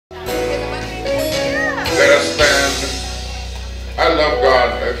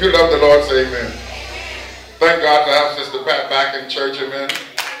If you love the Lord, say amen. Thank God to have Sister Pat back in church, amen.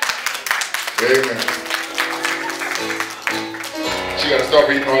 Amen. She got to stop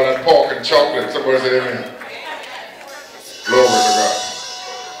eating all that pork and chocolate. Somebody say amen. Glory to God.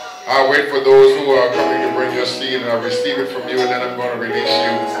 I'll wait for those who are coming to bring your seed, and I'll receive it from you, and then I'm going to release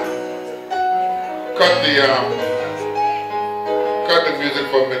you. Cut the music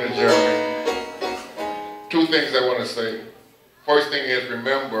for a minute, Jeremy. Two things I want to say. First thing is,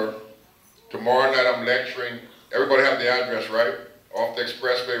 remember, tomorrow night I'm lecturing. Everybody have the address, right? Off the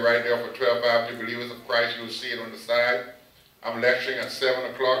expressway right there for 12:05 to Believers of Christ. You'll see it on the side. I'm lecturing at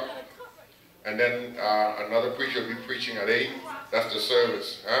 7 o'clock. And then another preacher will be preaching at 8. That's the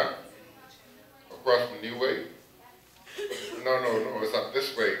service. Huh? Across from New Way? No. It's up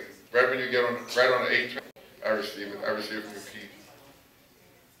this way. Right when you get on, right on the 8th. I receive it. I receive it from you, Keith.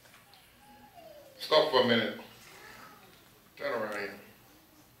 Stop for a minute. Turn around here.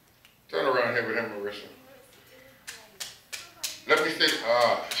 Turn around here with him, Marissa. Let me say,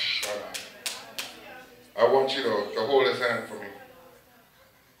 shut up. I want you to hold his hand for me.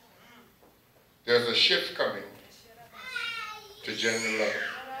 There's a shift coming to genuine love.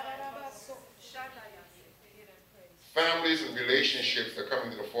 Families and relationships are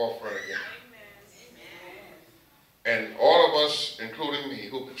coming to the forefront again. And all of us, including me,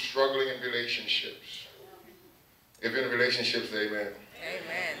 who've been struggling in relationships. If you're in relationships, amen.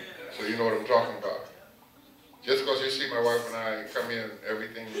 Amen. So you know what I'm talking about. Just because you see my wife and I come in,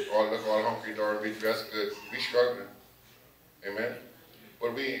 everything, look all hunky-dory, we dress good, we struggling. Amen.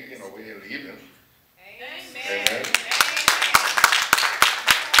 But we ain't leaving. Amen.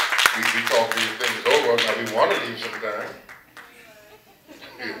 We talk these things over, now we want to leave sometime.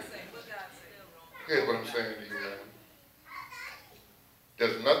 Here's what I'm saying to you, man.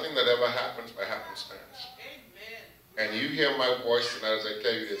 There's nothing that ever happens by happenstance. And you hear my voice tonight as I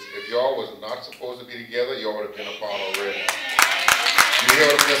tell you this. If y'all was not supposed to be together, y'all would have been apart already. You hear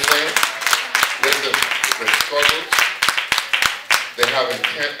what I'm just saying? Listen, the struggles, they have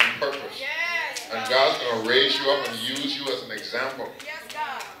intent and purpose. And God's going to raise you up and use you as an example.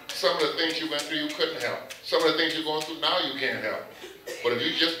 Some of the things you went through, you couldn't help. Some of the things you're going through now, you can't help. But if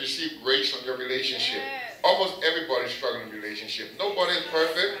you just receive grace on your relationship, almost everybody's struggling in relationship. Nobody is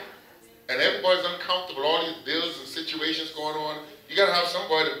perfect. And everybody's uncomfortable, all these bills and situations going on. You got to have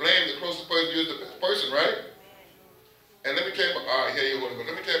somebody to blame. The closest person to you is the best person, right? And let me tell you about, let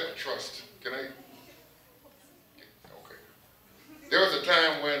me tell you about trust. Can I? Okay. There was a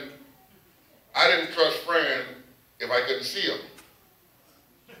time when I didn't trust Fran if I couldn't see him.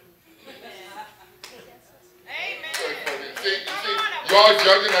 Amen. See, y'all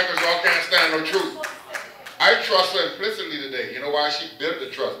judging that because y'all can't stand no truth. I trust her implicitly today. You know why? She built the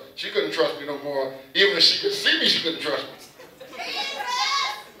trust. She couldn't trust me no more. Even if she could see me, she couldn't trust me.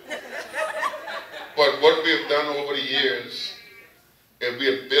 But what we have done over the years is we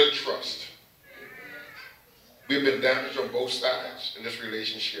have built trust. We've been damaged on both sides in this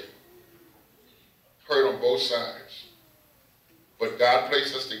relationship. Hurt on both sides. But God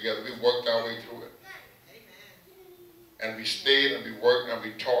placed us together. We worked our way through it. And we stayed and we worked and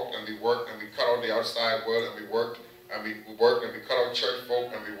we talked and we worked and we cut out the outside world and we worked and we cut out church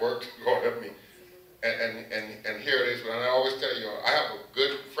folk and we worked. God help me. And here it is. And I always tell you, I have a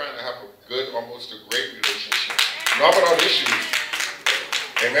good friend. I have a good, almost a great relationship. Not without issues.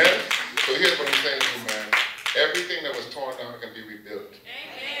 Amen? So here's what I'm saying to you, man. Everything that was torn down can be rebuilt.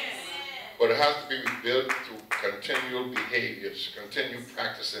 Amen. But it has to be rebuilt through continual behaviors, continue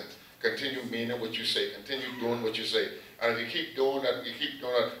practicing, continue meaning what you say, continue doing what you say. And if you keep doing that,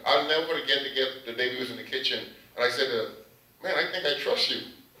 I'll never forget the day we was in the kitchen, and I said, man, I think I trust you.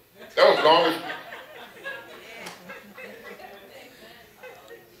 That was long.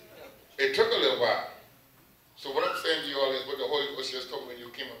 It took a little while. So what I'm saying to you all is, what the Holy Ghost just told me when you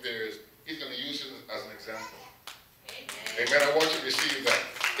came up here is, he's going to use it as an example. Amen. I want you to receive that.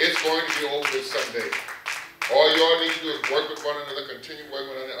 It's going to be over with someday. All you all need to do is work with one another, continue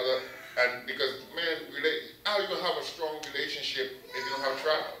working with one another, and because, man, how are you going to have a strong relationship if you don't have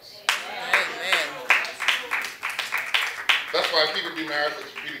trials? Amen. That's why people be married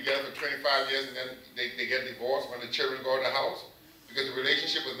be together for 25 years and then they get divorced when the children go to the house, because the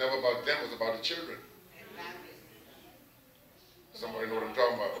relationship was never about them, it was about the children. Somebody know what I'm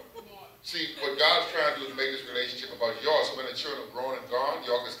talking about. See, what God's trying to do is make this relationship about y'all, so when the children are grown and gone,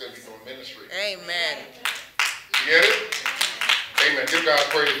 y'all can still be doing ministry. Amen. You get it? Amen. Give God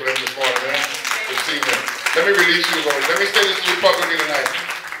praise for them this morning, man. This evening. Let me release you, Lord. Let me say this to you publicly tonight.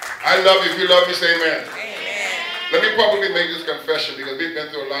 I love you. If you love me, say amen. Amen. Let me publicly make this confession, because we've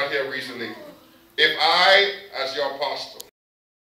been through a lot here recently. If I